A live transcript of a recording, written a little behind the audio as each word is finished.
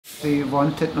We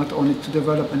wanted not only to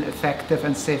develop an effective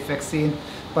and safe vaccine,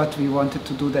 but we wanted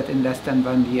to do that in less than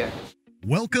 1 year.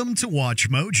 Welcome to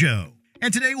Watch Mojo.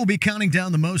 And today we'll be counting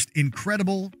down the most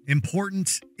incredible,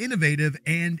 important, innovative,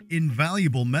 and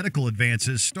invaluable medical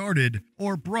advances started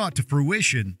or brought to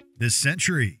fruition this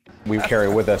century. We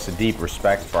carry with us a deep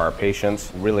respect for our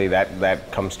patients. Really,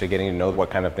 that comes to getting to know what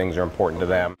kind of things are important to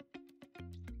them.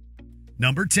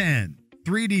 Number 10,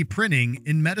 3D printing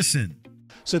in medicine.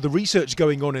 So the research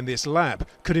going on in this lab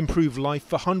could improve life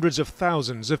for hundreds of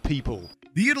thousands of people.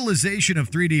 The utilization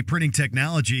of 3D printing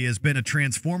technology has been a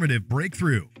transformative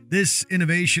breakthrough. This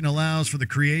innovation allows for the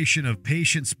creation of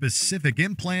patient-specific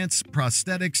implants,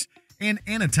 prosthetics, and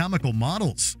anatomical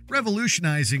models,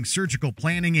 revolutionizing surgical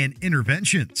planning and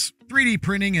interventions. 3D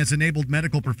printing has enabled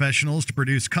medical professionals to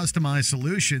produce customized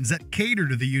solutions that cater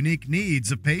to the unique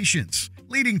needs of patients,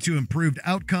 leading to improved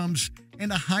outcomes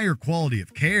and a higher quality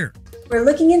of care. We're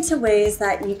looking into ways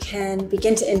that you can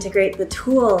begin to integrate the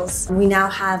tools we now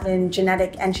have in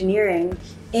genetic engineering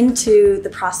into the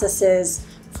processes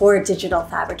for digital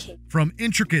fabrication. From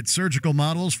intricate surgical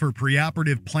models for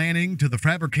preoperative planning to the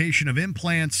fabrication of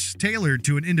implants tailored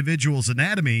to an individual's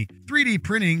anatomy, 3D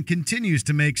printing continues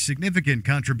to make significant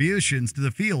contributions to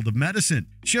the field of medicine,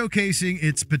 showcasing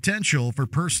its potential for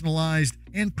personalized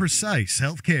and precise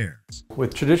healthcare.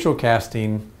 With traditional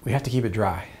casting, we have to keep it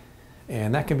dry.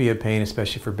 And that can be a pain,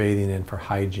 especially for bathing and for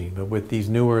hygiene. But with these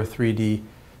newer 3D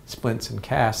splints and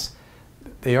casts,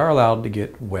 they are allowed to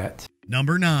get wet.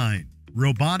 Number 9,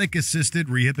 robotic-assisted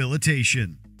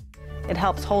rehabilitation. It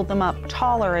helps hold them up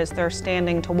taller as they're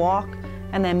standing to walk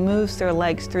and then moves their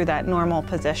legs through that normal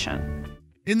position.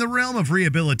 In the realm of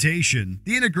rehabilitation,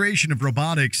 the integration of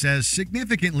robotics has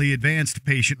significantly advanced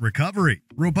patient recovery.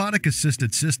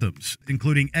 Robotic-assisted systems,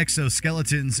 including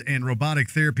exoskeletons and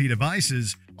robotic therapy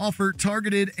devices, offer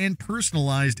targeted and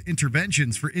personalized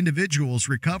interventions for individuals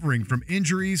recovering from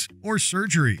injuries or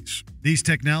surgeries. These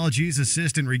technologies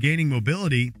assist in regaining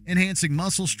mobility, enhancing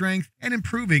muscle strength, and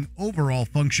improving overall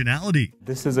functionality.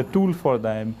 This is a tool for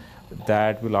them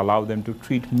that will allow them to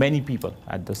treat many people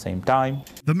at the same time.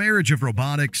 The marriage of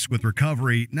robotics with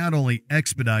recovery not only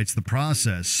expedites the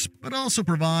process, but also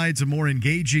provides a more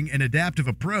engaging and adaptive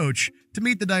approach to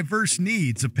meet the diverse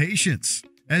needs of patients.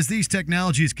 As these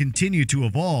technologies continue to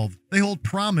evolve, they hold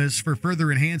promise for further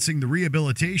enhancing the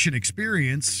rehabilitation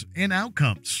experience and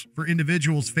outcomes for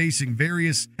individuals facing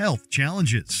various health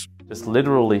challenges. Just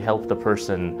literally help the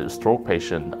person, the stroke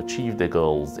patient, achieve their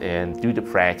goals and do the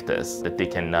practice that they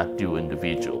cannot do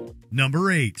individually. Number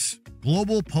 8,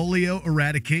 Global Polio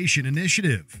Eradication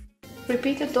Initiative.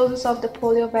 Repeated doses of the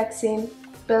polio vaccine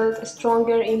build a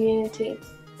stronger immunity.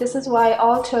 This is why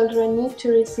all children need to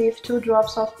receive 2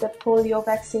 drops of the polio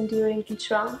vaccine during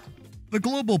each round. The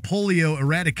Global Polio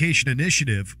Eradication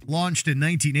Initiative, launched in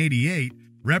 1988,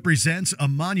 represents a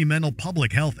monumental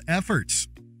public health effort.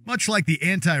 Much like the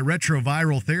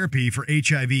antiretroviral therapy for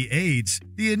HIV/AIDS,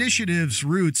 the initiative's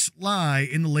roots lie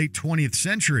in the late 20th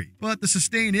century, but the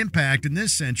sustained impact in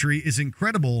this century is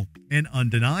incredible and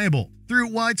undeniable. Through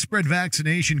widespread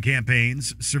vaccination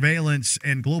campaigns, surveillance,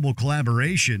 and global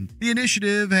collaboration, the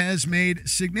initiative has made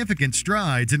significant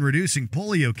strides in reducing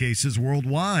polio cases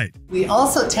worldwide. We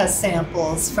also test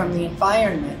samples from the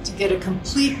environment to get a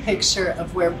complete picture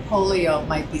of where polio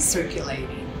might be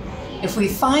circulating. If we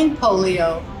find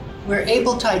polio, we're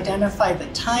able to identify the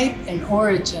type and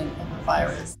origin of the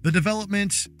virus. The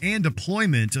development and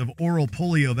deployment of oral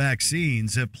polio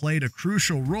vaccines have played a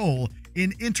crucial role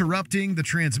in interrupting the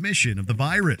transmission of the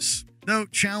virus. Though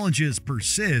challenges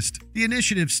persist, the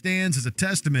initiative stands as a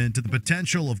testament to the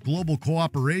potential of global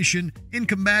cooperation in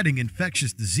combating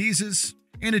infectious diseases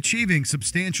and achieving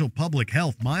substantial public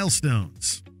health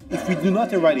milestones. If we do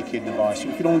not eradicate the virus,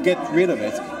 if we don't get rid of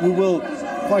it, we will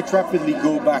quite rapidly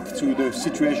go back to the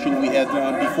situation we had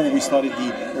before we started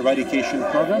the eradication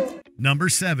program. Number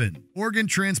 7, organ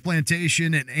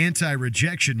transplantation and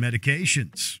anti-rejection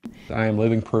medications. I am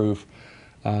living proof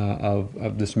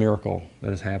of this miracle that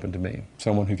has happened to me.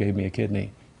 Someone who gave me a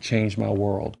kidney changed my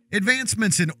world.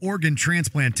 Advancements in organ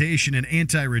transplantation and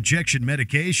anti-rejection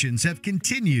medications have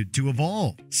continued to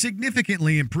evolve,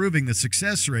 significantly improving the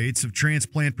success rates of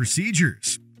transplant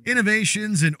procedures.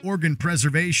 Innovations in organ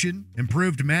preservation,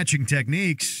 improved matching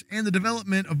techniques, and the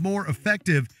development of more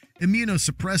effective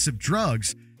immunosuppressive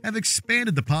drugs have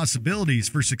expanded the possibilities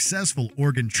for successful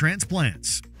organ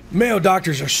transplants. Mayo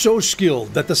doctors are so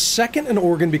skilled that the second an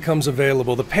organ becomes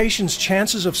available, the patient's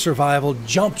chances of survival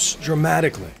jumps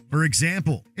dramatically. For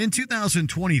example, in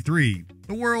 2023,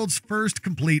 the world's first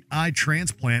complete eye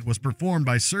transplant was performed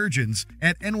by surgeons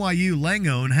at NYU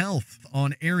Langone Health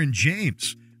on Aaron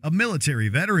James, a military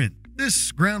veteran.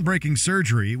 This groundbreaking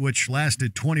surgery, which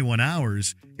lasted 21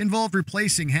 hours, involved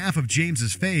replacing half of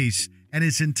James's face and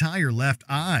his entire left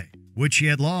eye, which he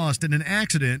had lost in an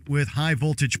accident with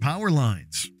high-voltage power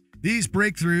lines. These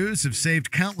breakthroughs have saved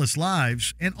countless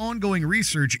lives, and ongoing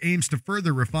research aims to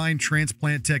further refine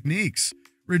transplant techniques,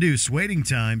 reduce waiting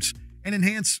times, and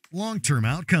enhance long-term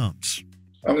outcomes.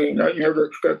 I mean, I never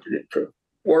expected it to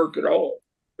work at all,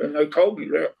 and they told me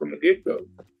that from the get-go.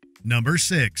 Number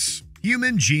 6.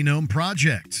 Human Genome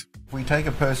Project. We take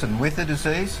a person with a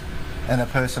disease and a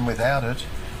person without it,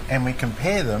 and we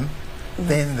compare them,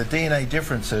 then the DNA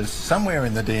differences, somewhere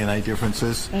in the DNA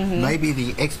differences, may be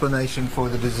the explanation for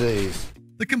the disease.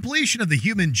 The completion of the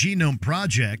Human Genome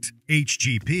Project,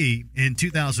 HGP, in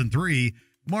 2003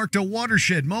 marked a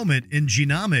watershed moment in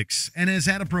genomics and has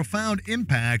had a profound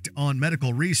impact on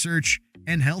medical research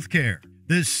and healthcare.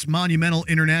 This monumental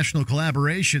international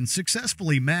collaboration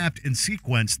successfully mapped and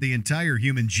sequenced the entire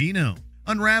human genome,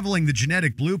 unraveling the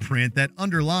genetic blueprint that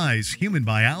underlies human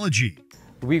biology.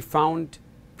 We found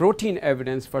protein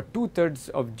evidence for 2/3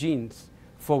 of genes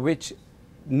for which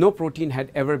no protein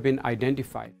had ever been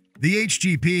identified. The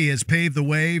HGP has paved the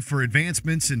way for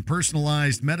advancements in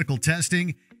personalized medical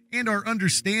testing and our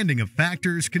understanding of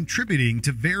factors contributing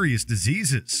to various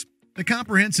diseases. The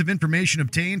comprehensive information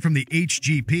obtained from the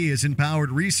HGP has empowered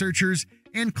researchers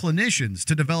and clinicians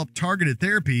to develop targeted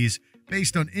therapies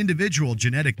based on individual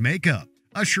genetic makeup,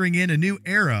 ushering in a new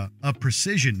era of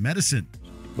precision medicine.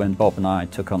 When Bob and I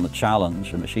took on the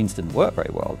challenge, the machines didn't work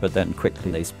very well, but then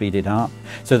quickly they speeded up.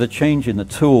 So the change in the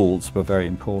tools were very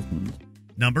important.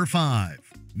 Number 5.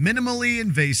 Minimally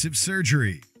invasive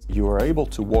surgery. You are able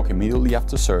to walk immediately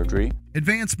after surgery.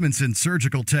 Advancements in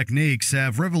surgical techniques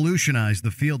have revolutionized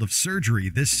the field of surgery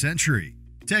this century.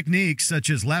 Techniques such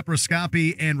as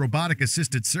laparoscopy and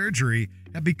robotic-assisted surgery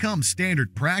have become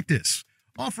standard practice,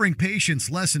 offering patients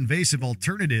less invasive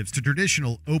alternatives to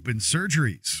traditional open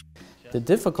surgeries. The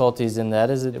difficulties in that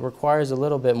is it requires a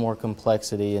little bit more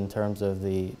complexity in terms of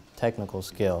the technical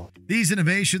skill. These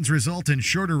innovations result in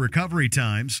shorter recovery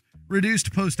times,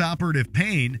 reduced post-operative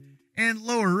pain, and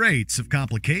lower rates of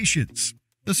complications.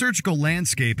 The surgical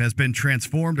landscape has been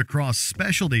transformed across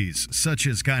specialties such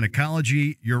as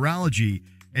gynecology, urology,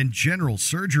 and general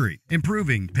surgery,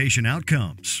 improving patient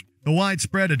outcomes. The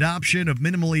widespread adoption of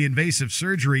minimally invasive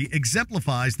surgery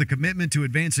exemplifies the commitment to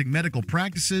advancing medical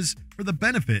practices for the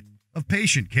benefit of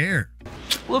patient care.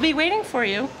 We'll be waiting for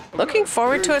you. Looking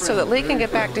forward to it so that Lee can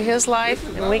get back to his life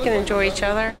and we can enjoy each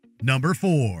other. Number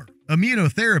 4.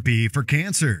 Immunotherapy for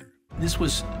cancer. This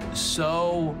was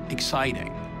so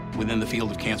exciting within the field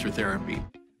of cancer therapy.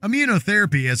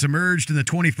 Immunotherapy has emerged in the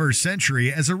 21st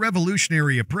century as a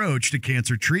revolutionary approach to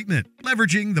cancer treatment,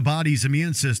 leveraging the body's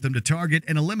immune system to target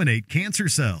and eliminate cancer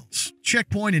cells.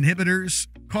 Checkpoint inhibitors,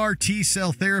 CAR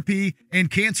T-cell therapy, and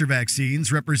cancer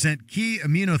vaccines represent key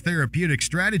immunotherapeutic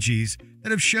strategies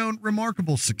that have shown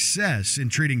remarkable success in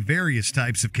treating various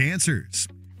types of cancers.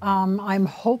 I'm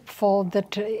hopeful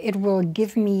that it will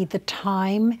give me the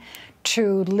time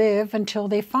to live until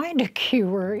they find a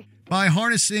cure. By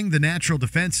harnessing the natural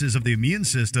defenses of the immune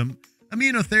system,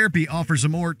 immunotherapy offers a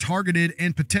more targeted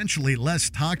and potentially less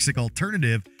toxic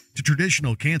alternative to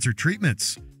traditional cancer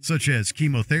treatments, such as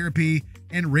chemotherapy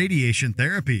and radiation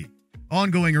therapy.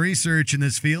 Ongoing research in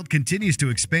this field continues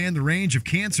to expand the range of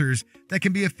cancers that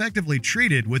can be effectively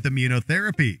treated with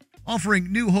immunotherapy,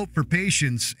 offering new hope for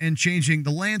patients and changing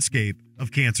the landscape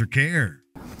of cancer care.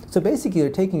 So basically, they're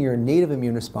taking your native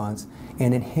immune response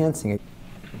and enhancing it.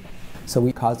 So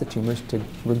we cause the tumors to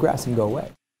regress and go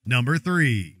away. Number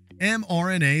 3.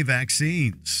 mRNA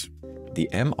vaccines. The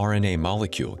mRNA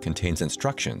molecule contains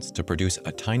instructions to produce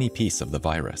a tiny piece of the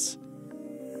virus.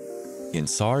 In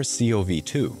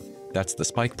SARS-CoV-2, that's the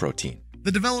spike protein.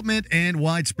 The development and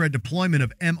widespread deployment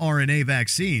of mRNA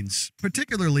vaccines,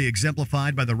 particularly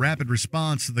exemplified by the rapid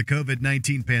response to the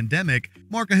COVID-19 pandemic,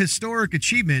 mark a historic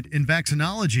achievement in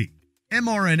vaccinology.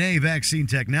 mRNA vaccine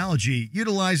technology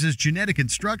utilizes genetic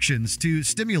instructions to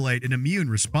stimulate an immune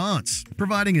response,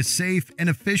 providing a safe and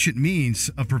efficient means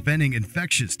of preventing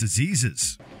infectious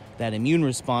diseases. That immune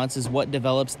response is what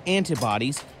develops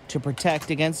antibodies to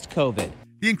protect against COVID.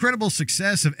 The incredible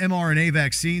success of mRNA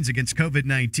vaccines against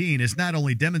COVID-19 has not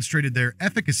only demonstrated their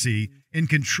efficacy in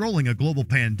controlling a global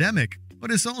pandemic,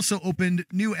 but has also opened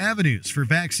new avenues for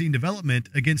vaccine development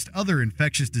against other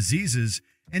infectious diseases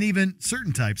and even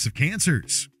certain types of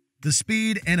cancers. The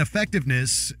speed and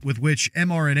effectiveness with which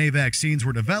mRNA vaccines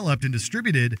were developed and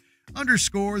distributed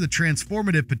underscore the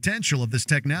transformative potential of this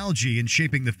technology in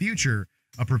shaping the future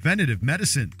of preventative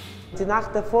medicine. Die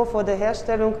Nacht davor vor der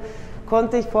Herstellung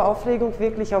konnte ich vor Aufregung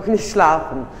wirklich auch nicht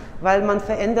schlafen, weil man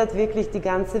verändert wirklich die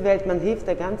ganze Welt, man hilft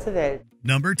der ganzen Welt.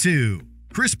 Number 2.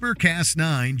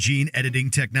 CRISPR-Cas9 gene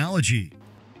editing technology.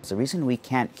 The reason we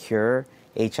can't cure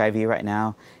HIV right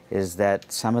now is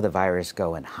that some of the virus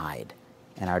go and hide,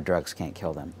 and our drugs can't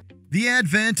kill them. The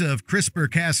advent of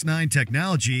CRISPR-Cas9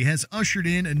 technology has ushered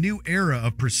in a new era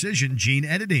of precision gene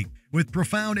editing, with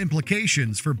profound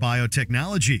implications for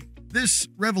biotechnology. This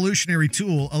revolutionary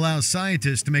tool allows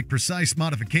scientists to make precise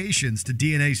modifications to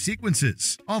DNA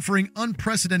sequences, offering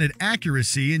unprecedented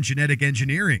accuracy in genetic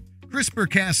engineering.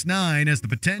 CRISPR-Cas9 has the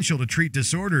potential to treat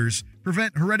disorders,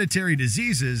 prevent hereditary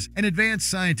diseases, and advance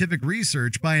scientific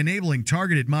research by enabling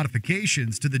targeted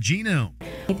modifications to the genome.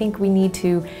 I think we need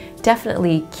to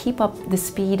definitely keep up the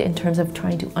speed in terms of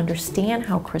trying to understand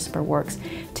how CRISPR works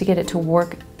to get it to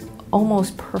work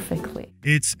almost perfectly.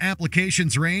 Its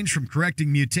applications range from correcting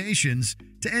mutations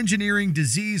to engineering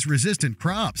disease-resistant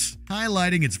crops,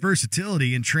 highlighting its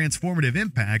versatility and transformative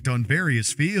impact on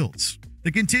various fields.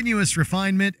 The continuous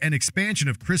refinement and expansion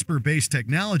of CRISPR-based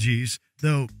technologies,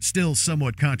 though still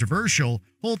somewhat controversial,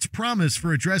 holds promise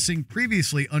for addressing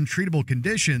previously untreatable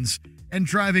conditions and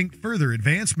driving further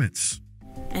advancements.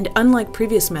 And unlike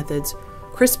previous methods,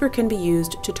 CRISPR can be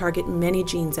used to target many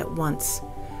genes at once,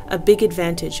 a big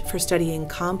advantage for studying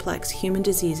complex human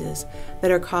diseases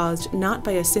that are caused not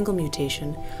by a single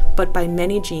mutation, but by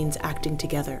many genes acting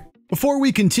together. Before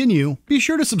we continue, be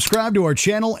sure to subscribe to our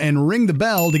channel and ring the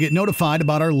bell to get notified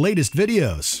about our latest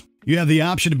videos. You have the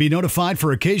option to be notified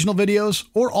for occasional videos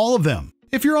or all of them.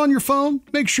 If you're on your phone,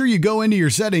 make sure you go into your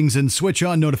settings and switch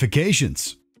on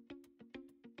notifications.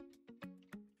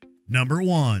 Number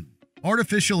 1.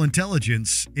 Artificial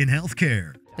intelligence in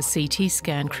healthcare. A CT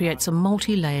scan creates a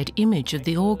multi-layered image of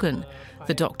the organ.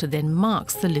 The doctor then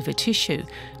marks the liver tissue.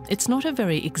 It's not a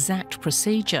very exact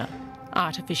procedure.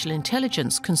 Artificial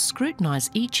intelligence can scrutinize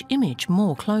each image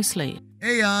more closely.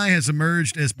 AI has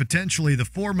emerged as potentially the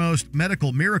foremost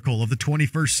medical miracle of the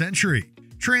 21st century,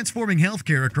 transforming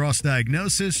healthcare across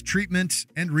diagnosis, treatment,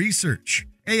 and research.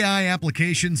 AI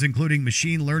applications, including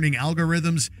machine learning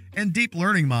algorithms and deep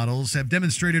learning models, have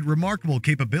demonstrated remarkable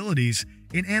capabilities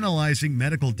in analyzing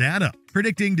medical data,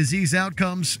 predicting disease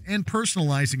outcomes, and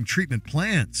personalizing treatment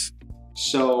plans.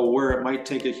 So where it might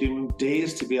take a human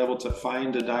days to be able to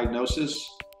find a diagnosis,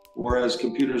 whereas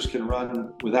computers can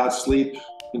run without sleep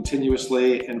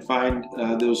continuously and find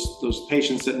those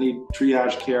patients that need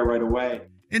triage care right away.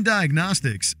 In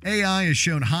diagnostics, AI has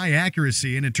shown high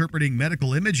accuracy in interpreting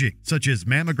medical imaging, such as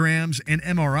mammograms and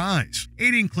MRIs,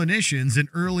 aiding clinicians in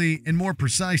early and more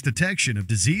precise detection of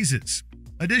diseases.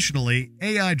 Additionally,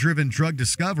 AI-driven drug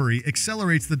discovery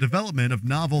accelerates the development of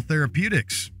novel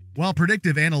therapeutics, while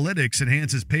predictive analytics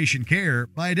enhances patient care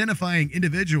by identifying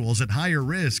individuals at higher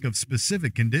risk of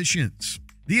specific conditions.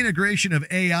 The integration of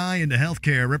AI into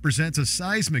healthcare represents a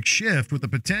seismic shift with the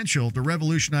potential to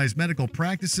revolutionize medical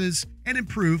practices and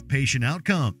improve patient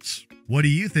outcomes. What do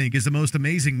you think is the most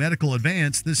amazing medical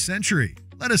advance this century?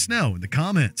 Let us know in the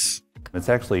comments. It's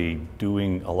actually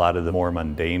doing a lot of the more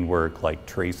mundane work like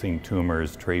tracing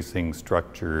tumors, tracing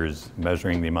structures,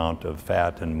 measuring the amount of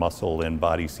fat and muscle in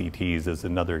body CTs is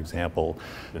another example.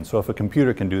 And so if a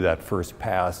computer can do that first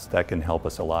pass, that can help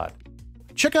us a lot.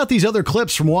 Check out these other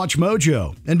clips from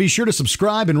WatchMojo and be sure to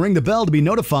subscribe and ring the bell to be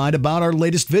notified about our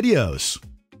latest videos.